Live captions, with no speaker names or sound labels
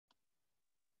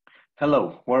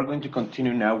Hello, we're going to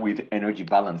continue now with energy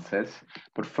balances,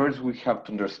 but first we have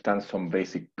to understand some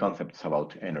basic concepts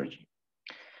about energy.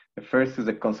 The first is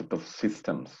the concept of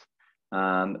systems.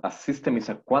 And a system is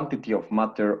a quantity of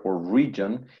matter or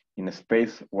region in a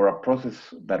space where a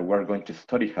process that we're going to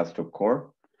study has to occur.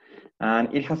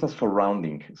 And it has a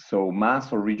surrounding. So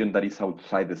mass or region that is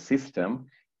outside the system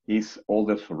is all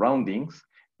the surroundings,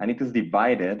 and it is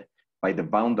divided by the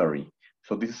boundary.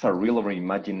 So this is a real or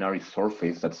imaginary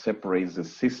surface that separates the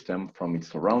system from its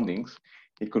surroundings.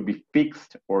 It could be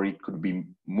fixed or it could be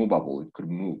movable, it could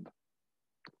move.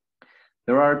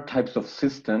 There are types of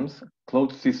systems.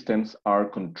 Closed systems are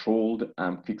controlled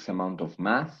and fixed amount of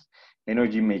mass.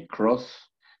 Energy may cross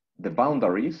the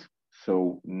boundaries,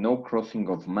 so no crossing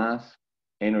of mass.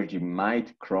 Energy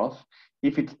might cross.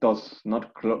 If it does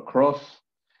not cross,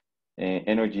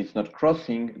 energy is not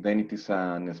crossing, then it is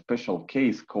a special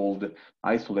case called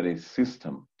isolated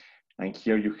system. And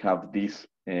here you have this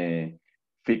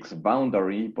fixed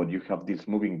boundary, but you have this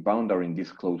moving boundary in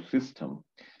this closed system.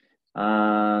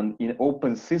 And in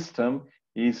open system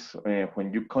is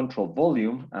when you control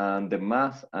volume and the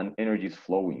mass and energy is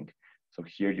flowing. So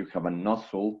here you have a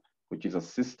nozzle, which is a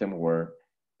system where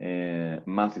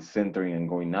mass is entering and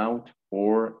going out,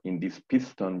 or in this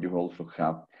piston, you also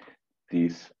have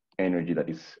this energy that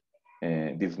is,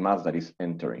 this mass that is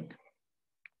entering.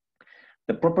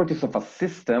 The properties of a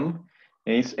system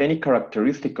is any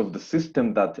characteristic of the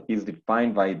system that is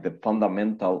defined by the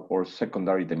fundamental or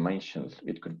secondary dimensions.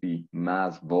 It could be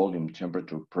mass, volume,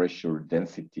 temperature, pressure,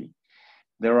 density.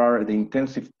 There are the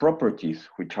intensive properties,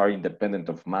 which are independent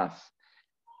of mass.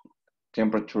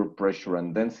 Temperature, pressure,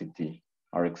 and density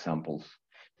are examples.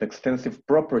 The extensive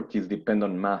properties depend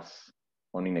on mass,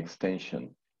 on in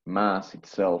extension. Mass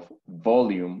itself,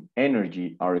 volume,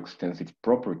 energy are extensive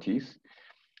properties,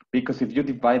 because if you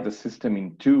divide the system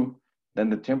in two, then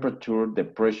the temperature, the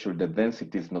pressure, the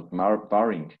density is not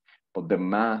varying, but the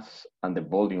mass and the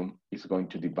volume is going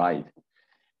to divide.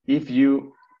 If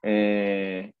you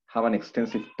have an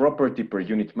extensive property per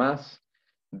unit mass,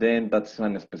 then that's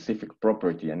a specific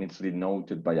property and it's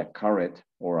denoted by a caret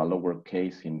or a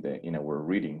lowercase in our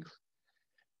readings.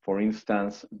 For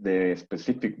instance, the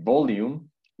specific volume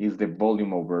is the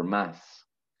volume over mass.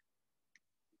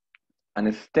 And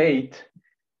a state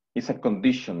is a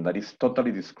condition that is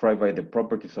totally described by the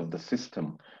properties of the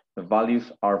system. The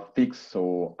values are fixed,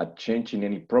 so a change in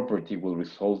any property will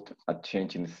result a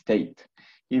change in state.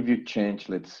 If you change,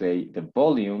 let's say, the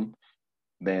volume,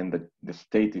 then the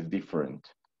state is different.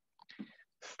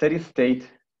 Steady state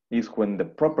is when the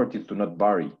properties do not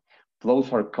vary.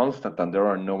 Flows are constant and there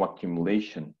are no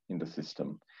accumulation in the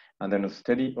system. And then a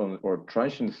steady or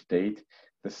transient state,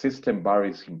 the system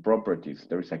varies in properties,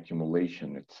 there is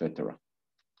accumulation, etc.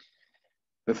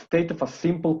 The state of a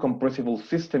simple compressible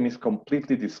system is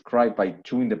completely described by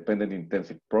two independent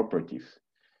intensive properties.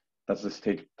 That's the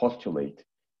state postulate.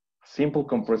 Simple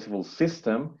compressible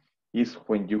system is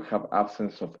when you have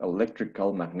absence of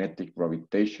electrical, magnetic,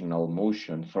 gravitational,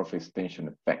 motion, surface tension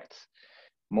effects.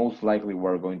 Most likely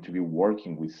we're going to be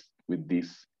working with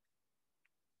these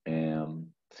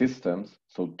systems.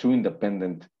 So two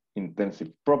independent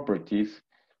intensive properties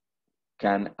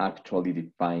can actually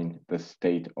define the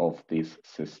state of this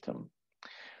system.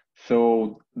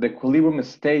 So the equilibrium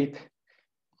state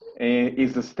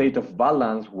is the state of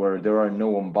balance where there are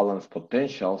no unbalanced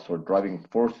potentials or driving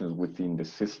forces within the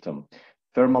system.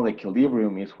 Thermal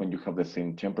equilibrium is when you have the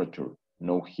same temperature,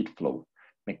 no heat flow.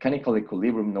 Mechanical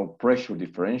equilibrium, no pressure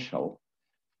differential.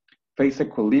 Phase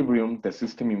equilibrium, the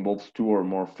system involves two or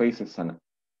more phases and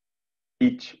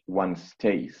each one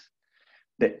stays.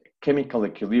 The chemical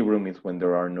equilibrium is when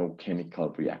there are no chemical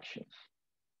reactions.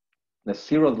 The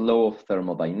zeroth law of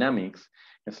thermodynamics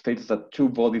states that two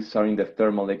bodies are in the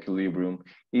thermal equilibrium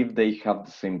if they have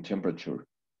the same temperature.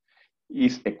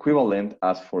 Is equivalent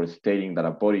as for stating that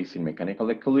a body is in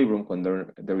mechanical equilibrium when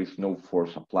there is no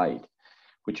force applied,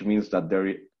 which means that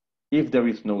if there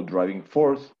is no driving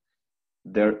force,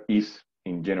 there is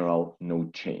in general no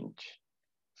change.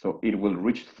 So it will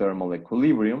reach thermal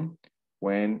equilibrium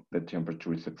when the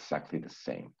temperature is exactly the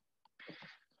same.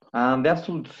 And the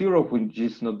absolute zero, which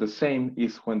is not the same,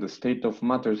 is when the state of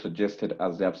matter suggested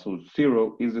as the absolute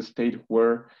zero is the state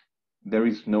where there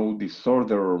is no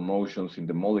disorder or motions in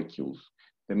the molecules.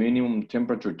 The minimum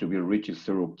temperature to be reached is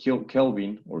 0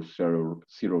 Kelvin or 0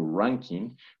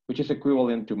 Rankine, which is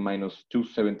equivalent to minus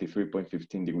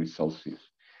 273.15 degrees Celsius.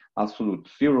 Absolute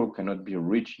zero cannot be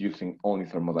reached using only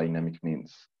thermodynamic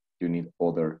means. You need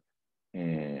other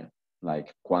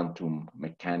like quantum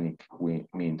mechanic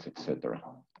means, etc.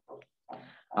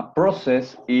 A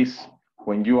process is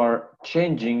when you are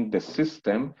changing the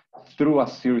system through a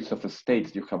series of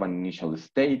states. You have an initial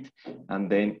state, and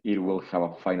then it will have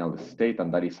a final state,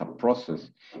 and that is a process.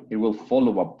 It will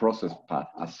follow a process path,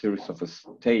 a series of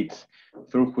states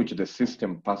through which the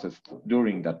system passes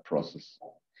during that process.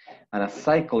 And a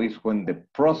cycle is when the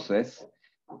process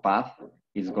path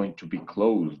is going to be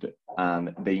closed,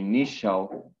 and the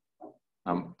initial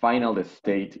and final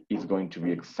state is going to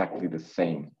be exactly the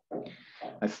same.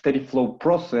 A steady flow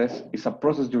process is a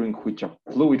process during which a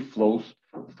fluid flows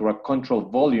through a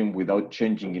controlled volume without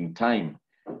changing in time.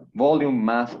 Volume,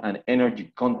 mass, and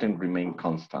energy content remain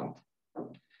constant.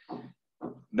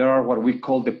 There are what we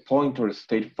call the point or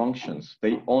state functions.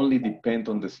 They only depend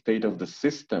on the state of the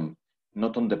system,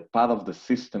 not on the path of the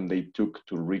system they took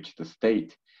to reach the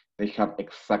state. They have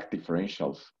exact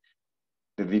differentials.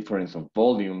 The difference of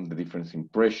volume, the difference in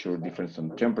pressure, difference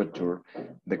in temperature,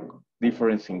 the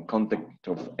difference in content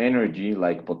of energy,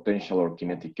 like potential or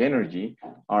kinetic energy,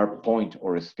 are point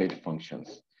or state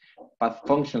functions. Path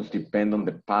functions depend on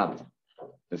the path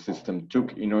the system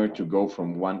took in order to go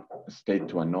from one state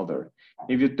to another.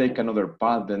 If you take another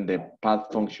path, then the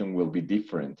path function will be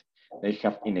different. They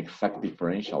have inexact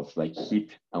differentials like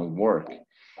heat and work.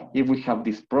 If we have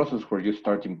this process where you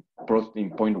start in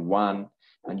point 1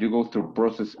 and you go through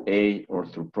process A or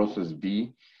through process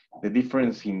B, the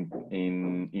difference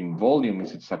in volume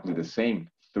is exactly the same,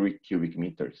 3 cubic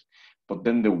meters. But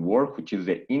then the work, which is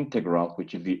the integral,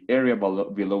 which is the area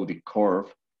below the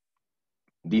curve,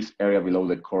 this area below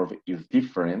the curve is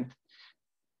different,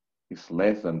 is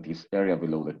less than this area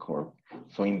below the curve.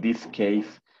 So in this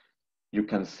case, you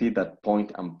can see that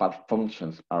point and path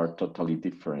functions are totally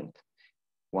different.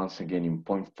 Once again, in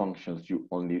point functions, you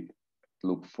only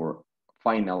look for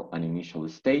final and initial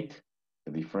state,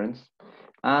 the difference.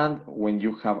 And when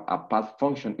you have a path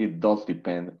function, it does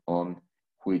depend on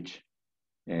which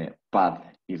path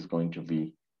is going to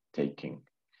be taken.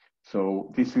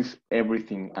 So this is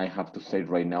everything I have to say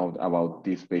right now about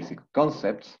these basic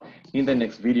concepts. In the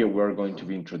next video, we're going to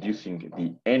be introducing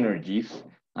the energies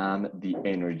and the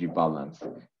energy balance.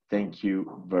 Thank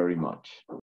you very much.